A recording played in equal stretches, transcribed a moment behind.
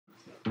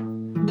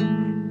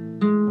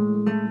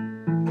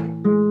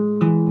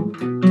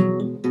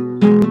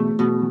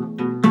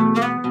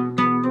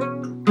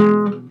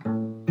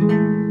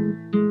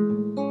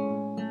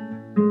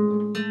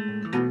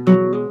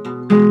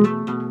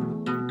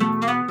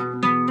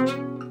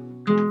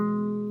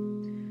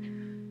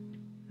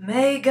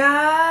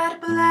God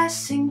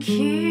bless and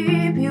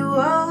keep you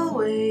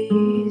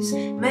always.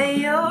 May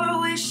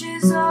your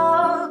wishes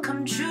all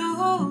come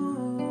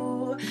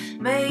true.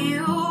 May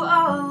you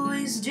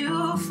always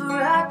do for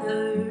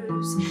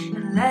others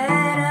and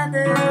let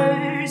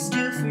others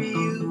do for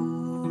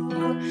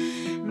you.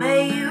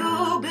 May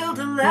you build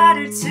a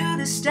ladder to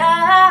the stars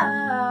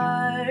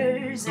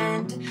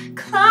and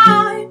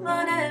climb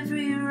on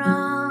every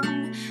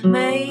rung.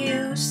 May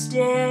you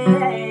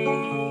stay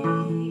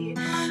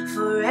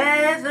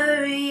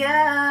forever young.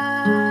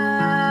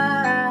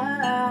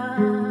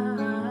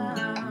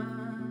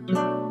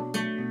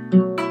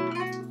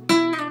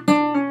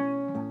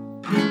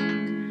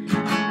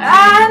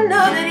 I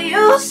know that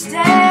you'll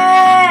stay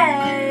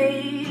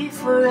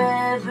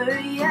forever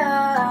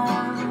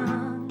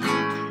young.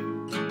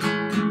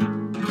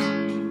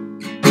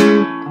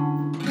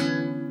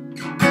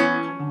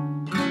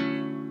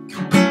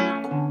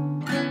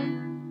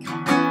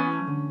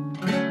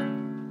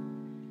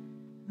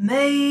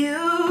 May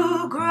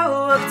you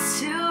grow up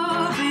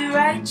to be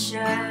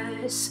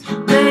righteous.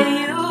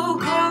 May you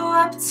grow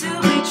up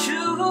to be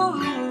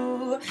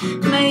true.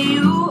 May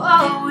you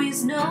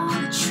always know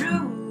the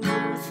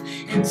truth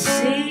and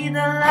see the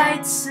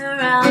light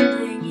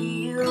surrounding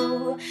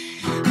you.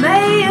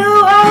 May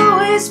you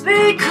always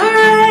be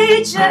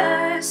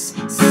courageous.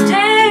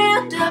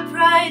 Stand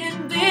upright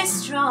and be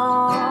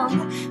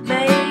strong.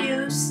 May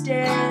you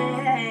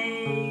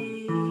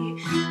stay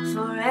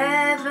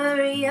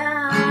forever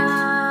young.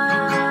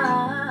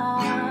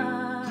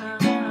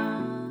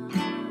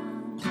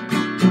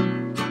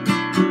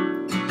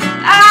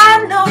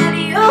 I know that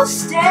you'll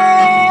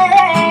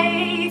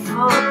stay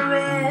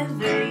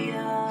forever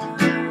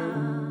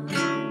young.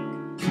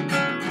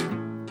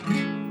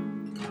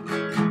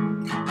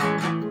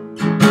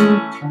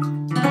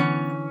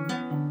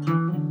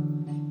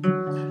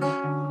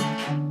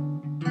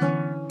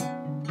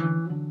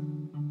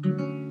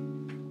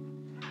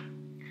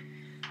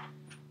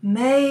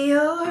 May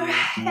your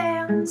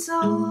hands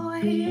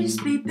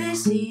always be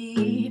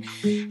busy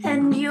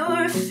and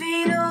your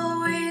feet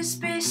always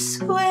be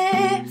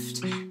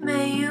swift.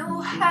 May you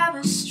have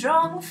a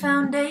strong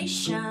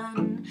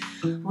foundation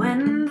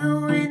when the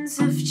winds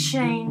of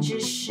change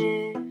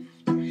shift.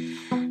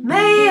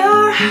 May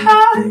your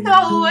heart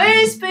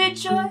always be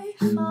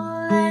joyful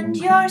and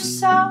your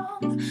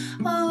song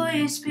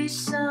always be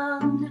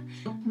sung.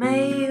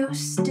 May you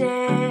stay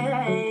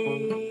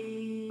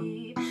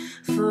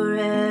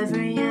forever